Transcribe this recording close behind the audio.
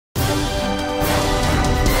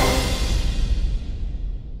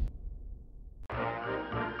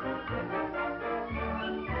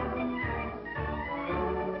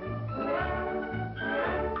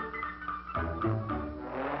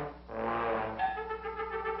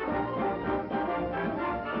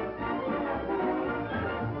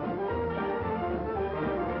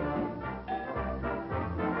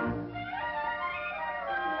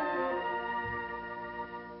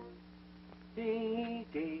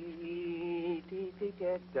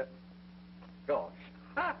Gosh.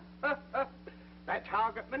 That's how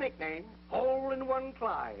I got my nickname, Hole-in-One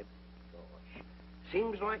Clyde. Gosh.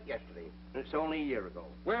 Seems like yesterday, and it's only a year ago.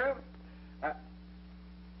 Well,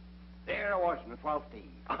 there I was in the 12th tee,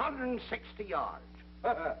 160 yards.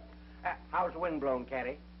 How's the wind blowing,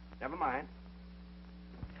 Caddy? Never mind.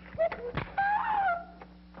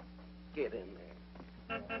 Get in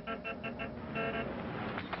there.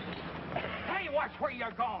 Hey, watch where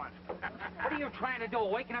you're going. What are you trying to do,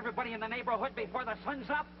 waking everybody in the neighborhood before the sun's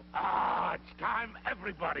up? Ah, it's time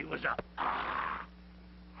everybody was up. Ah!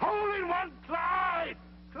 Hole-in-One Clyde!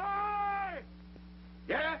 Clyde!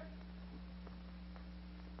 Yeah?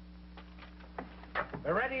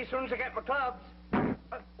 They're ready as soon as I get my clubs.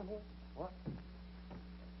 What?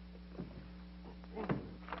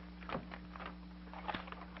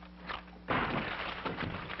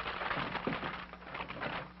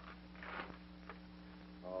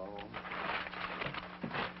 Oh.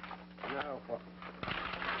 Now what?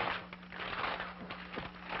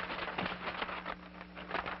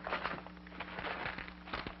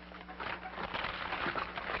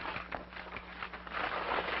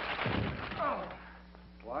 Oh.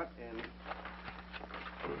 What in...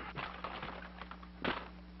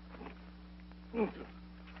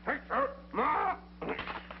 Ma!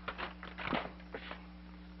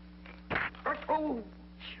 Oh!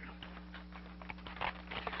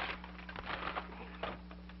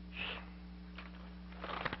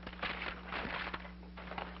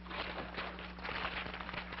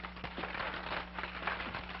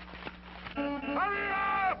 Hurry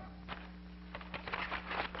up!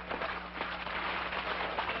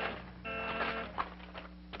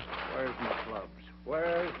 Where's my clubs?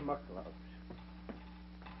 Where's my clubs?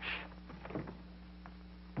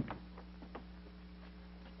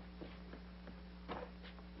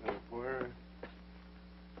 Where?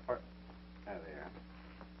 Oh, there.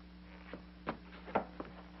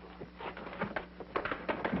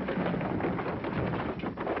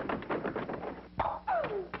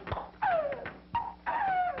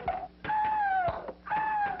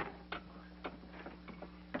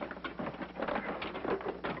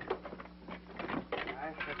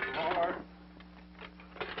 More.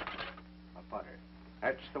 A putter.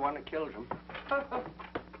 That's the one that kills him.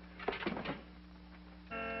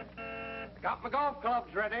 Got my golf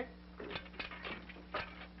clubs ready.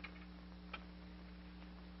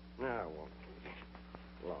 Now I won't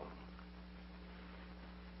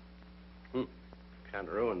be long. Kind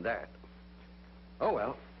of ruined that. Oh,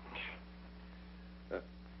 well.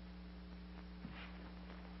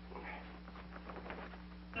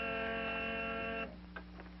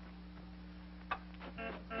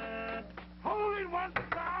 Hole-in-One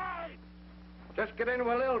Clyde! Just get into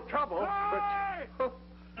a little trouble, Clyde! but...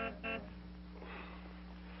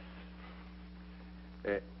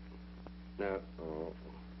 No. Oh.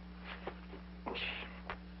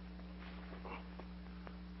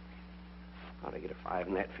 How'd I get a 5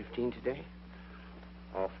 in that 15 today?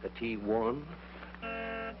 Off the T1.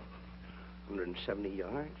 170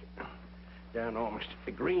 yards. Down almost to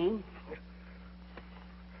the green.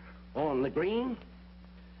 On the green.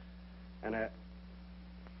 And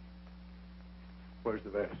where's the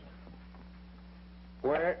vest?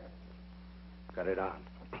 Where? Got it on.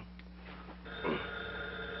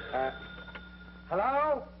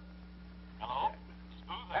 Hello? Hello? Is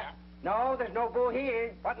Boo there? No, there's no Boo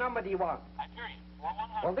here. What number do you want? Hyperion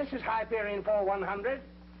 4100. Well, this is Hyperion 4100.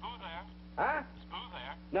 Boo there? Huh? Is Boo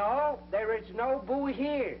there? No, there is no Boo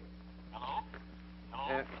here. Hello?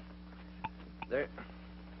 Hello? There.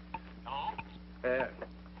 Hello?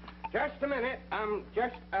 Just a minute.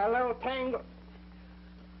 Just a little tangle.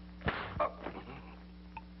 Oh.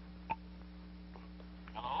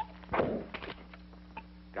 Hello?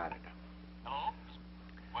 Got it. Hello?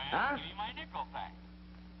 Well, Huh? give me my nickel back.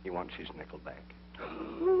 He wants his nickel back.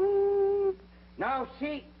 Now,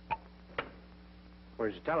 see.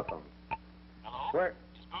 Where's the telephone? Hello? Where?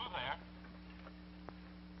 Is Boo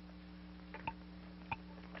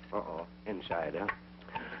there? Uh-oh. Inside, huh?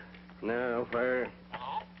 Now, where?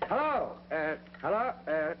 Hello? Hello? Hello?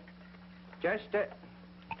 Just...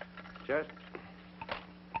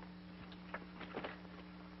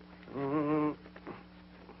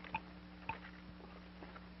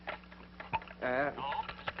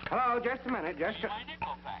 Hello, just a minute, just Give me my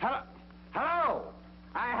nickel back. Hello? Hello?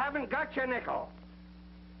 I haven't got your nickel.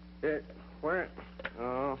 Where?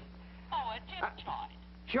 Oh. Oh, a dip joint.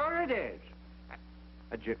 Sure it is.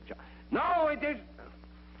 A jip joint. No, it is...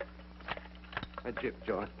 A jip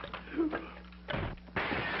joint.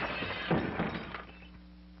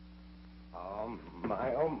 Oh,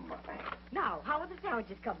 my. Now, how are the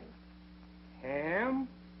sandwiches coming? ham,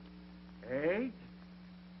 egg,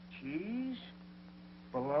 cheese,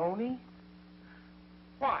 bologna.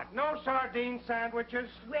 What, no sardine sandwiches?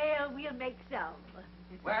 Well, we'll make some.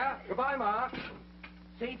 Well, goodbye, Ma.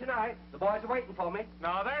 See you tonight. The boys are waiting for me.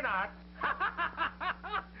 No, they're not.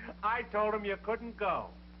 I told them you couldn't go.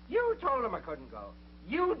 You told them I couldn't go.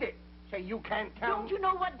 You did. Say you can't come. Don't you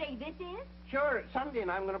know what day this is? Sure, it's Sunday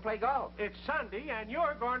and I'm going to play golf. It's Sunday and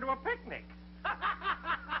you're going to a picnic.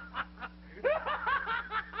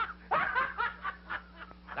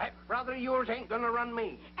 That brother of yours ain't going to run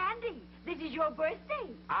me. Andy, this is your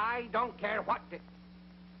birthday. I don't care what day.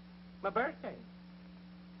 My birthday.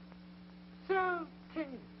 So it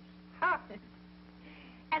is. Ha!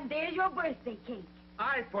 And there's your birthday cake.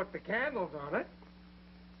 I put the candles on it.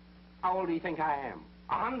 How old do you think I am?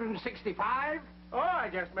 165? Oh, I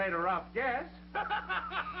just made a rough guess.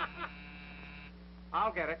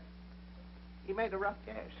 I'll get it. He made a rough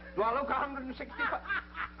guess. Do I look 165?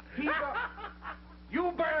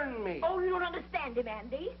 You burn me. Oh, you don't understand him,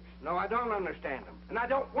 Andy. No, I don't understand him. And I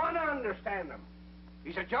don't want to understand him.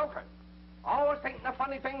 He's a joker. Always thinking of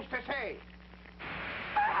funny things to say.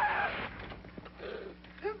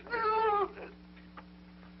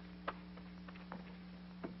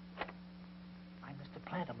 I'm Mr.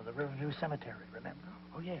 Plantum of the Riverview Cemetery, remember?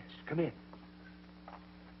 Oh, yes. Come in. Is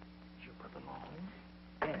your brother Long?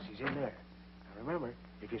 Yes, he's in there. Now, remember,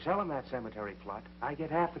 if you sell him that cemetery plot, I get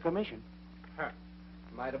half the commission. Huh.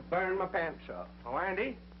 Might have burned my pants off. Oh,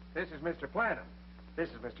 Andy, this is Mr. Plantum. This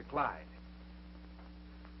is Mr. Clyde.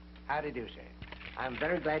 How do you do, sir? I'm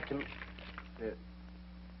very glad to... it's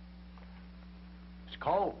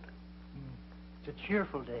cold. It's a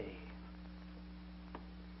cheerful day.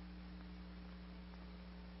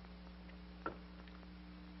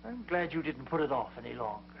 I'm glad you didn't put it off any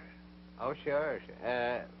longer. Oh, sure.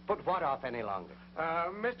 Put what off any longer?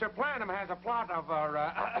 Mr. Plantum has a plot of,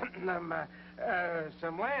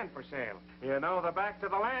 some land for sale. You know, the Back to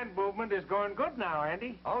the Land movement is going good now,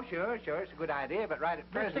 Andy. Oh, sure. It's a good idea, but right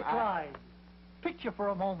at present... Mr. Clyde, picture for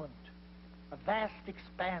a moment a vast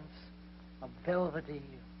expanse of velvety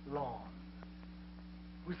lawn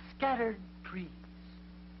with scattered trees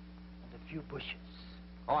and a few bushes.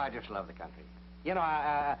 Oh, I just love the country. You know,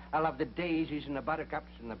 I love the daisies and the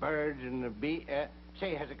buttercups and the birds and the bee...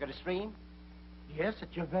 say, has it got a stream? Yes,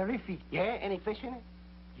 at your very feet. Yeah? Any fish in it?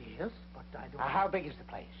 Yes, but I don't... How big is the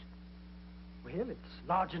place? Well, it's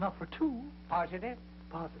large enough for two. Positive?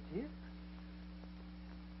 Positive.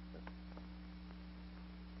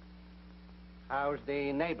 How's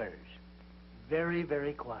the neighbors? Very,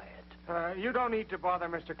 very quiet. You don't need to bother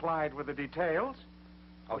Mr. Clyde with the details.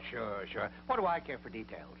 Oh, sure. What do I care for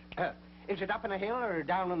details? Is it up in a hill or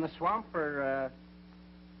down in the swamp or,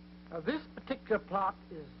 This particular plot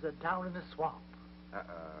is down in the swamp.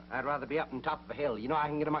 I'd rather be up on top of a hill. You know, I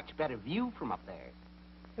can get a much better view from up there.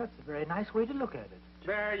 That's a very nice way to look at it.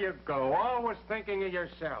 There you go, always thinking of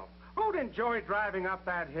yourself. Who'd enjoy driving up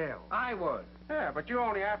that hill? I would. Yeah, but you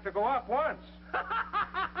only have to go up once.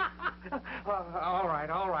 All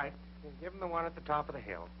right. Give him the one at the top of the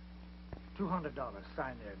hill. $200.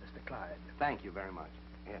 Sign there, Mr. Clyde. Thank you very much.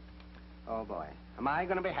 Yeah. Oh, boy. Am I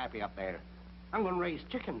going to be happy up there? I'm going to raise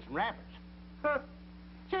chickens and rabbits. Huh.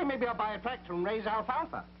 Say, maybe I'll buy a tractor and raise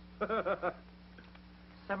alfalfa.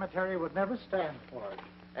 Cemetery would never stand for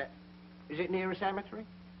it. Is it near a cemetery?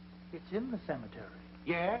 It's in the cemetery.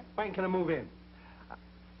 Yeah? When can I move in?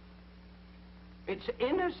 It's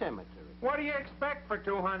in a cemetery. What do you expect for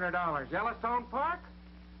 $200? Yellowstone Park?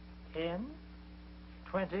 10,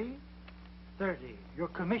 20, 30. Your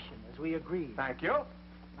commission, as we agreed. Thank you.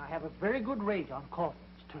 I have a very good rate on coffins,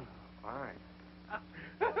 too. Fine.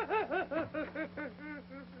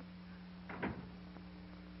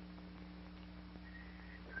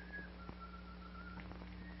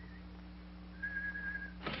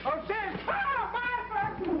 Oh, shit!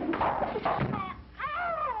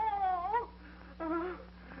 Oh,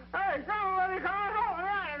 hey, somebody come over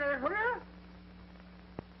there, will you?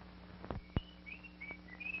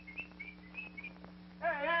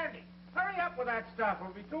 Hey, Andy, hurry up with that stuff.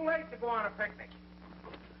 It'll be too late to go on a picnic.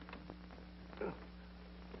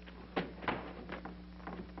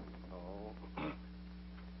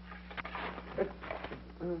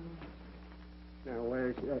 Now,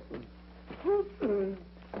 where's that one?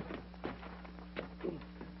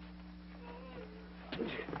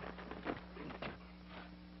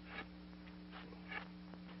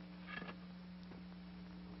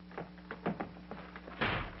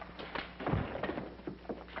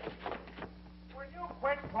 Will you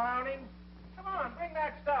quit clowning? Come on, bring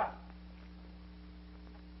that stuff.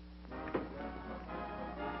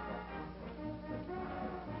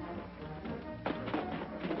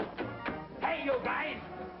 guys!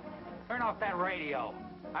 Turn off that radio.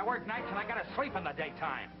 I work nights and I gotta sleep in the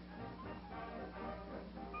daytime.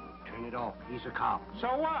 Turn it off. He's a cop.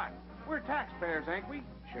 So what? We're taxpayers, ain't we?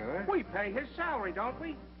 Sure. We pay his salary, don't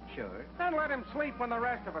we? Sure. Then let him sleep when the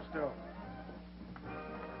rest of us do.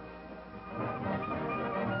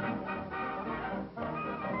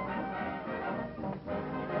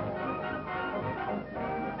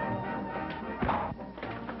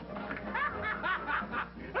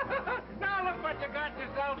 Now look what you got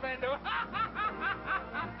yourself into.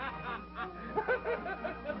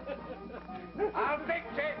 I'll fix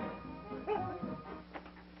it.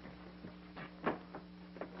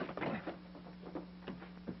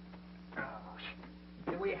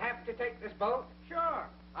 Do we have to take this boat? Sure.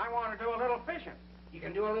 I want to do a little fishing. You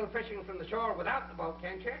can do a little fishing from the shore without the boat,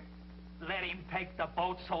 can't you? Let him take the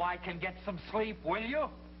boat so I can get some sleep, will you?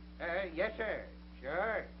 Yes, sir.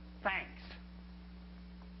 Sure. Thanks.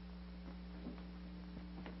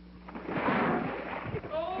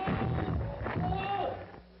 Oh! Oh!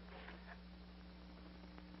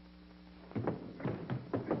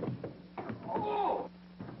 Oh!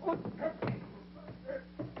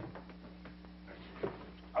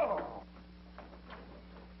 Oh.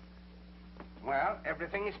 Well,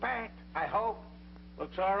 everything is packed, I hope.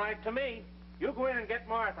 Looks all right to me. You go in and get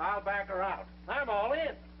Martha. I'll back her out. I'm all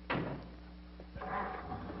in.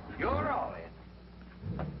 You're all in.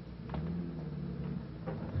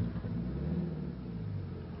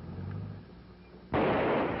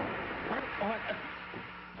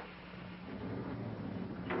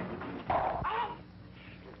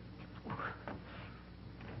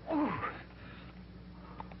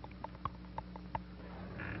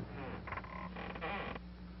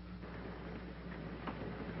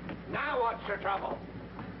 Now what's the trouble?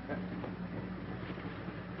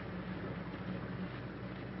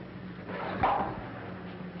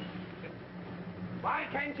 Why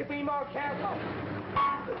can't you be more careful?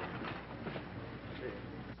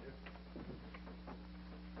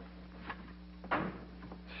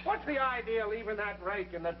 What's the idea of leaving that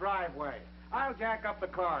rake in the driveway? I'll jack up the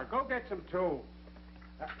car. Go get some tools.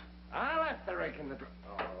 I left the rake in the driveway.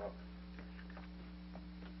 Oh.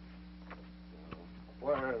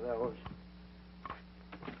 What are those?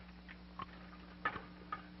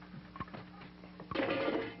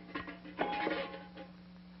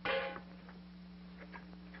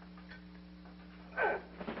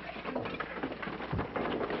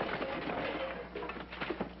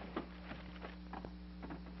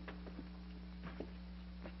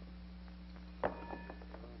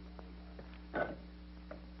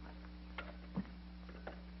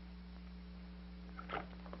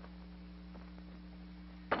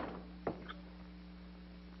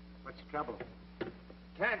 What's the trouble?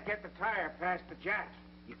 Can't get the tire past the jack.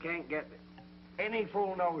 You can't get it. Any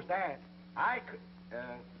fool knows that. I could...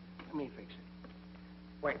 let me fix it.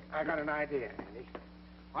 Wait, I got an idea, Andy.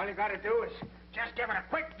 All you gotta do is just give it a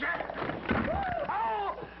quick jack.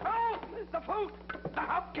 Oh! Oh! The boot! The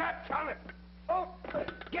hubcap's on it! Oh!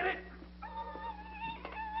 Get it!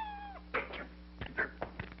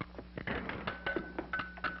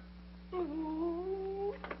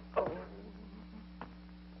 Oh!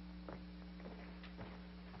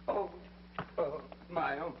 Oh! Oh,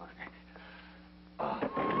 my, oh, my. Oh!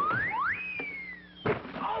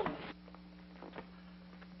 Oh!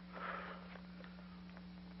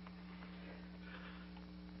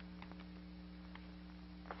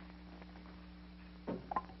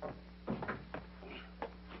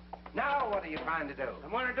 Now what are you trying to do?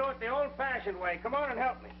 I'm gonna do it the old-fashioned way. Come on and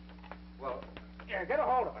help me. Well, Yeah, get a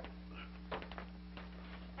hold of it.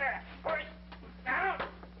 There, push. Down.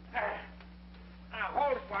 Now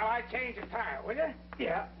hold it while I change the tire, will you?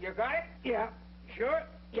 yeah. You got it? Yeah. Sure?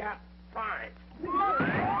 Yeah. Fine.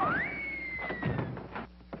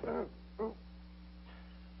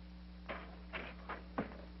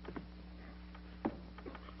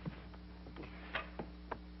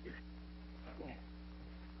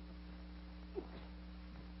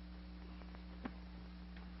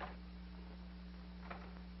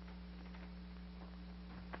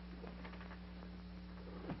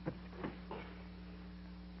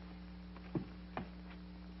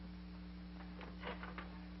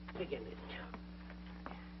 Begin it.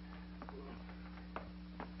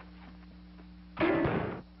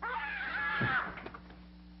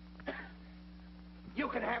 You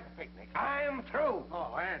can have a picnic. I am through.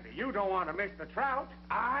 Oh, Andy, you don't want to miss the trout.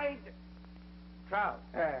 Trout.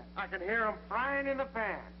 I can hear them frying in the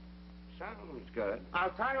pan. Sounds good.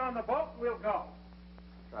 I'll tie you on the boat and we'll go.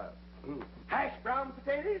 Trout. Hash brown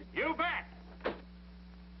potatoes? You bet.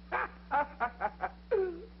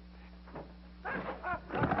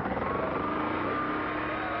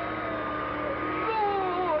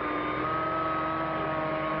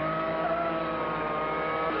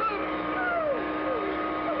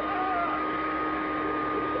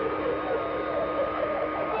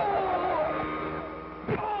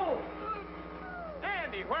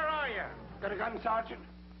 gun, Sergeant?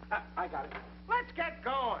 I got it. Let's get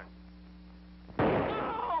going.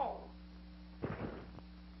 Oh!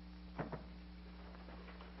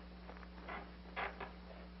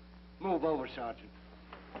 Move over, Sergeant.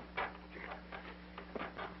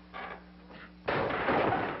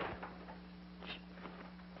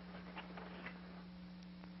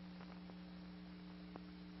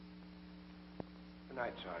 Good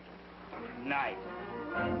night, Sergeant. Good night.